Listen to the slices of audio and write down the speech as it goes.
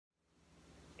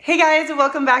Hey guys,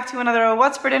 welcome back to another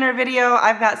What's for Dinner video.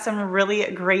 I've got some really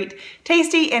great,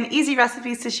 tasty, and easy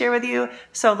recipes to share with you,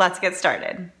 so let's get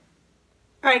started.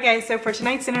 Alright guys, so for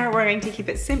tonight's dinner, we're going to keep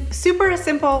it super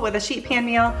simple with a sheet pan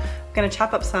meal. I'm going to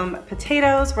chop up some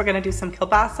potatoes, we're going to do some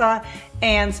kielbasa,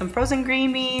 and some frozen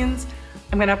green beans.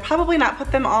 I'm going to probably not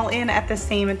put them all in at the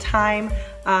same time.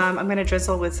 I'm going to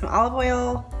drizzle with some olive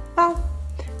oil, well,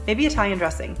 maybe Italian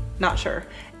dressing, not sure,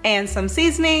 and some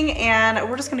seasoning, and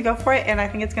we're just gonna go for it, and I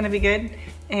think it's gonna be good,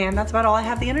 and that's about all I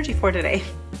have the energy for today.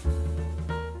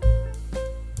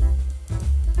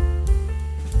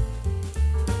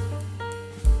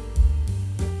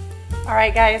 All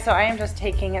right guys, so I am just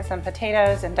taking some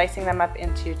potatoes and dicing them up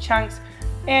into chunks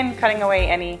and cutting away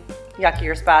any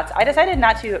yuckier spots. I decided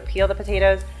not to peel the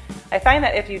potatoes. I find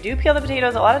that if you do peel the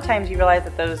potatoes, a lot of times you realize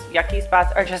that those yucky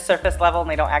spots are just surface level and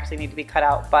they don't actually need to be cut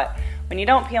out. But when you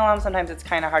don't peel them, sometimes it's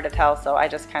kind of hard to tell, so I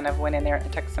just kind of went in there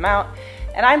and took some out.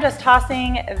 And I'm just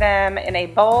tossing them in a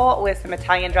bowl with some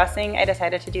Italian dressing. I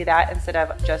decided to do that instead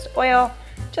of just oil,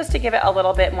 just to give it a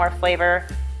little bit more flavor.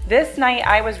 This night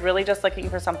I was really just looking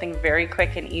for something very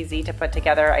quick and easy to put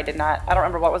together. I don't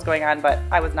remember what was going on, but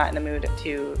I was not in the mood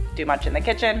to do much in the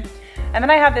kitchen. And then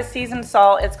I have this seasoned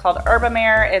salt. It's called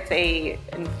Herbamare. It's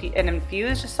an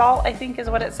infused salt, I think is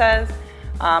what it says.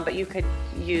 But you could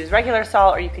use regular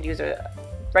salt or you could use a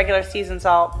regular seasoned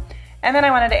salt. And then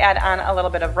I wanted to add on a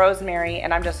little bit of rosemary,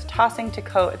 and I'm just tossing to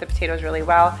coat the potatoes really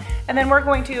well. And then we're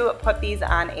going to put these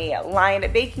on a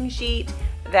lined baking sheet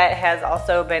that has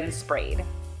also been sprayed.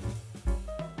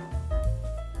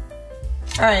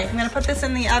 All right, I'm gonna put this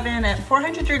in the oven at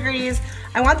 400 degrees.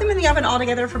 I want them in the oven all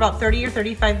together for about 30 or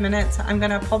 35 minutes. I'm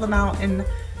gonna pull them out in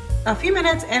a few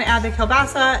minutes and add the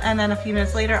kielbasa, and then a few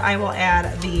minutes later I will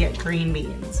add the green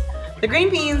beans. The green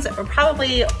beans are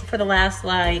probably for the last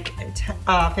like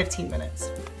 15 minutes.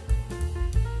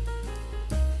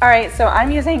 All right, so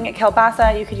I'm using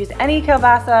kielbasa. You could use any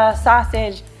kielbasa,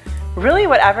 sausage, really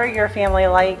whatever your family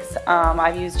likes.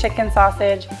 I've used chicken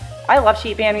sausage. I love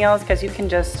sheet pan meals because you can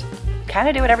just kind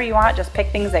of do whatever you want, just pick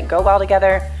things that go well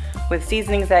together with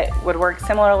seasonings that would work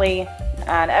similarly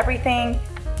on everything,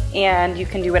 and you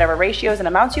can do whatever ratios and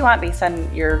amounts you want based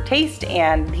on your taste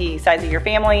and the size of your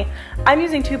family. I'm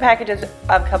using 2 packages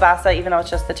of kielbasa, even though it's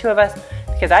just the 2 of us,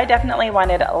 because I definitely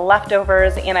wanted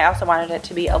leftovers, and I also wanted it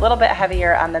to be a little bit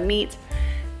heavier on the meat.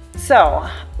 So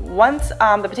once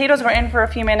the potatoes were in for a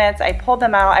few minutes, I pulled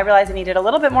them out. I realized I needed a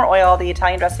little bit more oil. The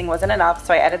Italian dressing wasn't enough,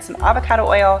 so I added some avocado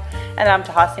oil, and I'm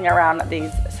tossing around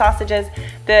these sausages.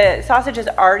 The sausage is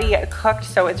already cooked,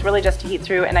 so it's really just to heat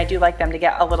through, and I do like them to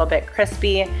get a little bit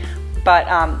crispy. But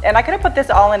and I could have put this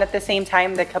all in at the same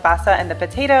time, the kielbasa and the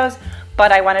potatoes,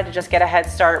 but I wanted to just get a head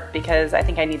start because I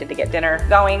think I needed to get dinner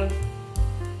going.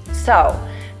 So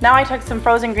now I took some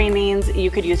frozen green beans. You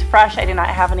could use fresh. I did not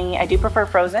have any. I do prefer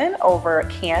frozen over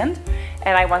canned.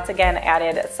 And I once again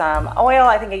added some oil.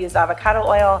 I think I used avocado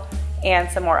oil and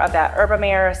some more of that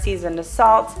Herbamare seasoned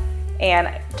salt,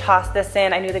 and tossed this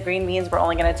in. I knew the green beans were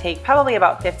only gonna take probably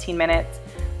about 15 minutes.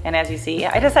 And as you see,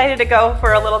 I decided to go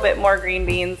for a little bit more green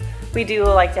beans. We do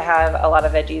like to have a lot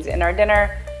of veggies in our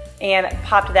dinner, and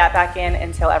popped that back in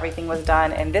until everything was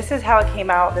done. And this is how it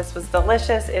came out. This was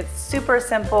delicious. It's super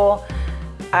simple.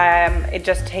 It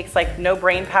just takes like no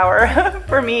brain power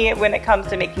for me when it comes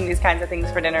to making these kinds of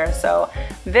things for dinner. So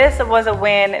this was a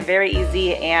win, very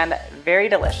easy and very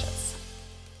delicious.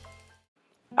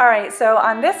 All right, so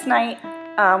on this night,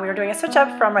 we were doing a switch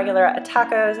up from regular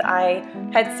tacos. I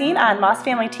had seen on Moss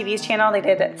Family TV's channel, they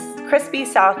did crispy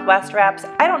Southwest wraps.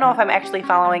 I don't know if I'm actually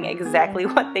following exactly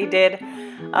what they did,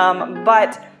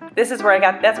 but this is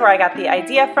that's where I got the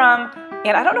idea from.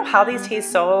 And I don't know how these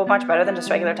taste so much better than just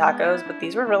regular tacos, but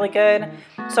these were really good.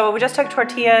 So we just took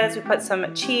tortillas, we put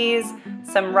some cheese,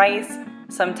 some rice,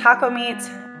 some taco meat,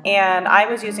 and I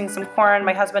was using some corn.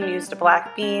 My husband used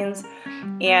black beans.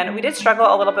 And we did struggle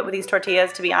a little bit with these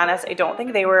tortillas, to be honest. I don't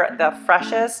think they were the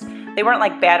freshest. They weren't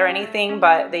like bad or anything,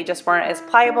 but they just weren't as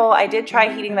pliable. I did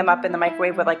try heating them up in the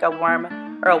microwave with like a warm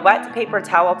or a wet paper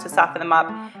towel to soften them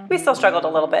up. We still struggled a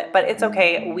little bit, but it's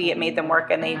okay. We made them work,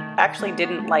 and they actually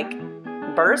didn't like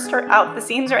burst or out the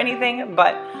seams or anything,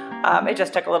 but it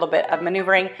just took a little bit of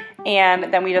maneuvering.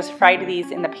 And then we just fried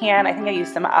these in the pan. I think I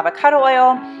used some avocado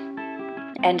oil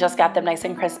and just got them nice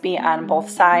and crispy on both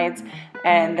sides.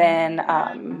 And then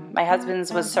my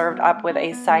husband's was served up with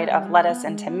a side of lettuce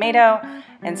and tomato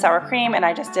and sour cream, and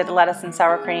I just did lettuce and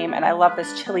sour cream. And I love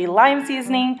this chili lime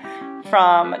seasoning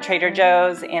from Trader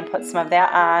Joe's, and put some of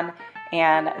that on.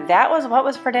 And that was what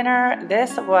was for dinner.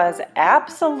 This was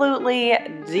absolutely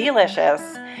delicious.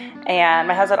 And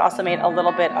my husband also made a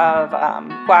little bit of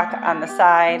guac on the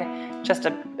side, just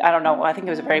a, I don't know, I think it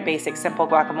was a very basic, simple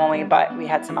guacamole, but we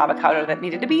had some avocado that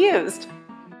needed to be used.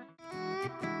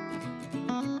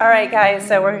 All right, guys,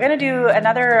 so we're gonna do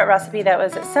another recipe that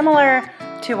was similar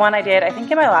to one I did, I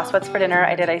think in my last What's for Dinner.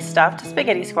 I did a stuffed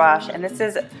spaghetti squash, and this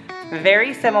is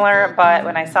very similar, but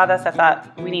when I saw this, I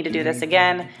thought we need to do this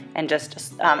again and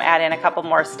just add in a couple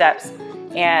more steps.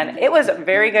 And it was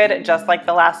very good, just like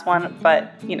the last one,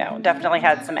 but you know, definitely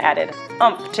had some added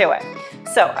oomph to it.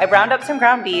 So I browned up some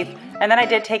ground beef, and then I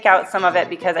did take out some of it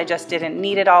because I just didn't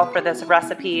need it all for this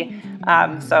recipe.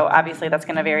 So obviously that's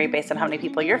gonna vary based on how many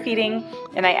people you're feeding.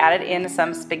 And I added in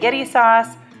some spaghetti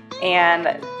sauce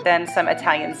and then some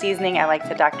Italian seasoning. I like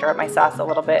to doctor up my sauce a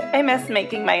little bit. I miss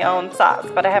making my own sauce,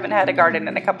 but I haven't had a garden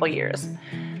in a couple years.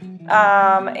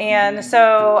 And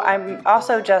so I'm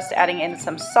also just adding in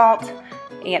some salt.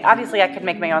 And obviously I could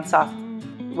make my own sauce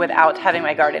without having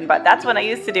my garden, but that's when I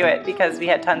used to do it because we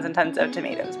had tons and tons of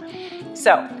tomatoes.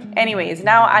 So anyways,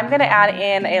 now I'm gonna add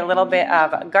in a little bit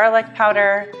of garlic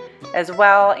powder as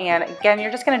well. And again,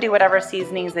 you're just gonna do whatever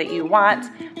seasonings that you want,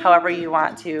 however you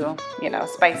want to, you know,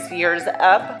 spice yours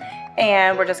up.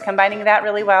 And we're just combining that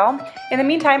really well. In the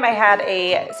meantime, I had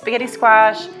a spaghetti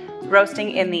squash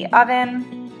roasting in the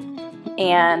oven.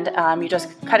 And you just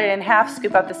cut it in half,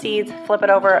 scoop out the seeds, flip it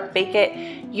over, bake it,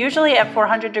 usually at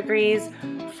 400 degrees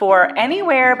for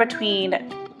anywhere between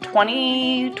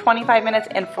 25 minutes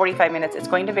and 45 minutes. It's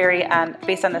going to vary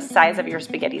based on the size of your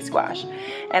spaghetti squash.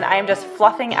 And I'm just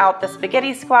fluffing out the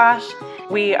spaghetti squash.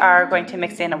 We are going to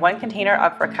mix in 1 container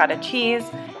of ricotta cheese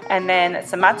and then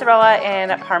some mozzarella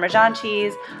and Parmesan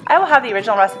cheese. I will have the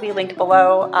original recipe linked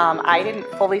below. I didn't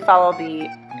fully follow the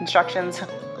instructions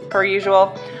per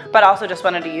usual, but also just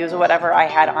wanted to use whatever I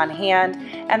had on hand.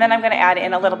 And then I'm gonna add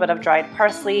in a little bit of dried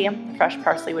parsley. Fresh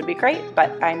parsley would be great,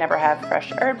 but I never have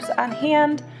fresh herbs on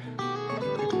hand.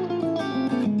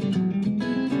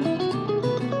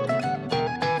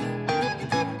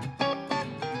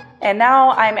 And now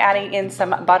I'm adding in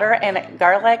some butter and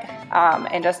garlic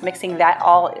and just mixing that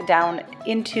all down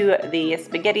into the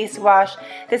spaghetti squash.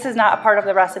 This is not a part of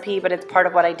the recipe, but it's part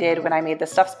of what I did when I made the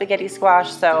stuffed spaghetti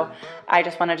squash. So I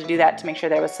just wanted to do that to make sure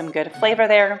there was some good flavor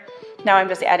there. Now I'm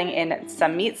just adding in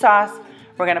some meat sauce.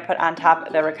 We're gonna put on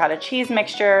top the ricotta cheese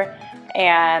mixture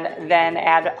and then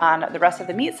add on the rest of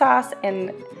the meat sauce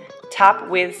and top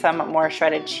with some more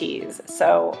shredded cheese.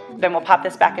 So then we'll pop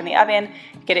this back in the oven,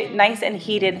 get it nice and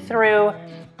heated through,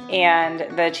 and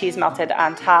the cheese melted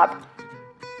on top.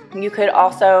 You could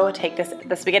also take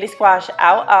the spaghetti squash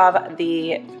out of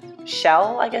the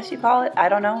shell, I guess you call it, I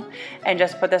don't know, and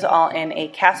just put this all in a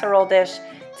casserole dish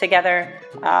together.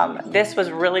 This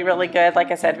was really, really good.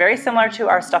 Like I said, very similar to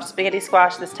our stuffed spaghetti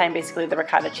squash. This time basically the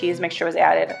ricotta cheese mixture was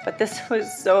added, but this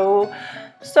was so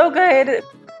good.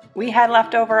 We had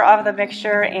leftover of the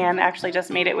mixture and actually just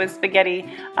made it with spaghetti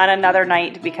on another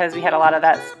night because we had a lot of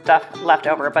that stuff left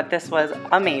over, but this was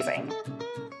amazing.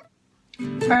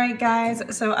 All right, guys,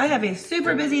 so I have a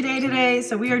super busy day today,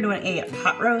 so we are doing a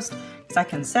pot roast because I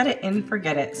can set it and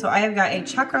forget it. So I have got a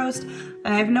chuck roast, and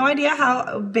I have no idea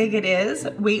how big it is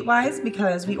weight-wise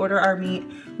because we order our meat,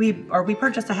 we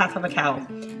purchased a half of a cow,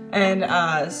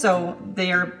 and so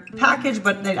they are packaged,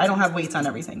 but I don't have weights on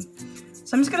everything.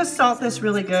 So I'm just gonna salt this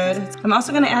really good. I'm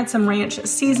also gonna add some ranch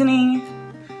seasoning.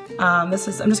 I'm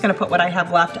just gonna put what I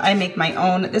have left. I make my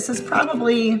own. This is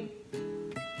probably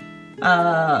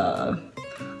a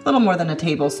little more than a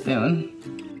tablespoon.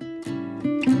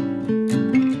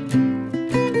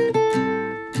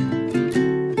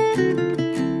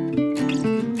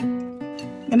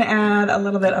 I'm gonna add a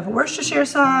little bit of Worcestershire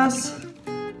sauce.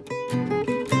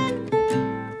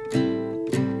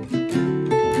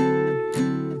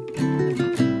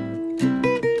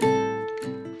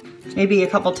 Maybe a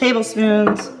couple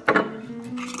tablespoons.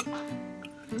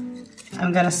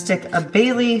 I'm gonna stick a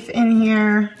bay leaf in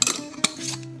here.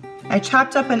 I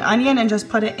chopped up an onion and just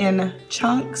put it in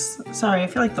chunks. Sorry, I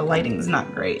feel like the lighting's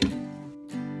not great.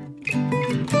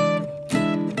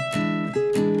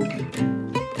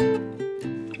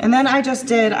 And then I just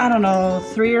did, I don't know,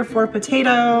 3 or 4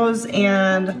 potatoes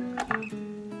and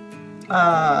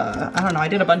I don't know, I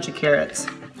did a bunch of carrots.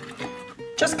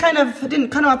 Just kind of, didn't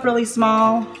cut them up really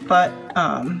small, but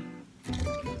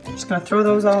just gonna throw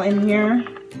those all in here.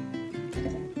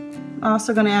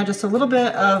 Also gonna add just a little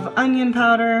bit of onion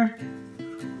powder.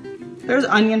 There's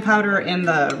onion powder in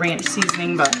the ranch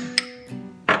seasoning, but,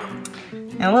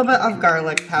 and a little bit of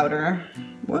garlic powder.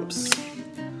 Whoops.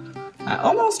 I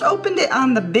almost opened it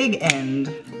on the big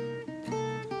end.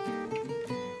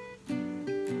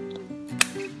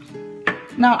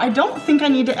 Now, I don't think I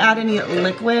need to add any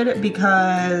liquid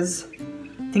because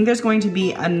I think there's going to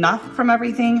be enough from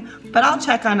everything, but I'll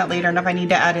check on it later, and if I need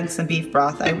to add in some beef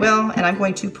broth, I will, and I'm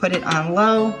going to put it on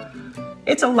low.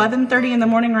 It's 11:30 in the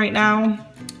morning right now.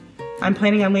 I'm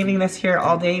planning on leaving this here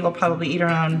all day. We'll probably eat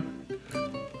around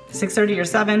 6:30 or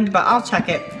 7, but I'll check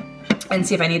it and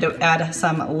see if I need to add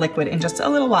some liquid in just a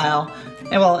little while,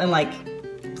 and well, in like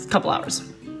a couple hours.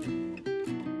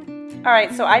 All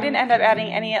right, so I didn't end up adding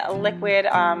any liquid.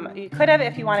 You could have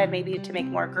if you wanted maybe to make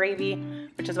more gravy,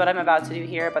 which is what I'm about to do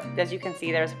here, but as you can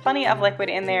see, there's plenty of liquid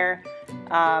in there.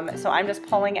 So I'm just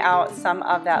pulling out some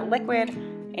of that liquid,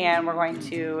 and we're going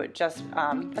to just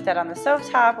put that on the stove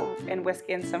top and whisk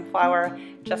in some flour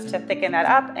just to thicken that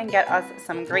up and get us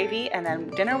some gravy, and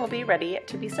then dinner will be ready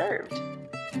to be served.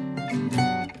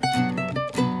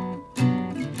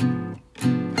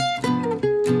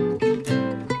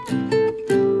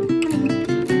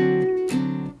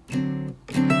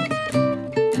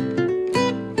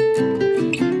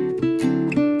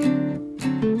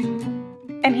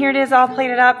 And here it is all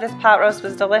plated up. This pot roast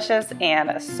was delicious,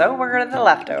 and so were the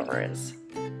leftovers.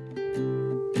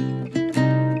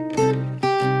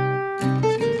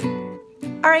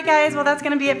 Alright guys, well that's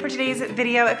going to be it for today's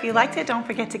video. If you liked it, don't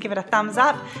forget to give it a thumbs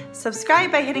up.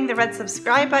 Subscribe by hitting the red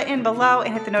subscribe button below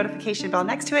and hit the notification bell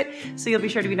next to it so you'll be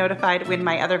sure to be notified when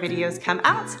my other videos come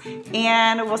out.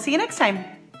 And we'll see you next time.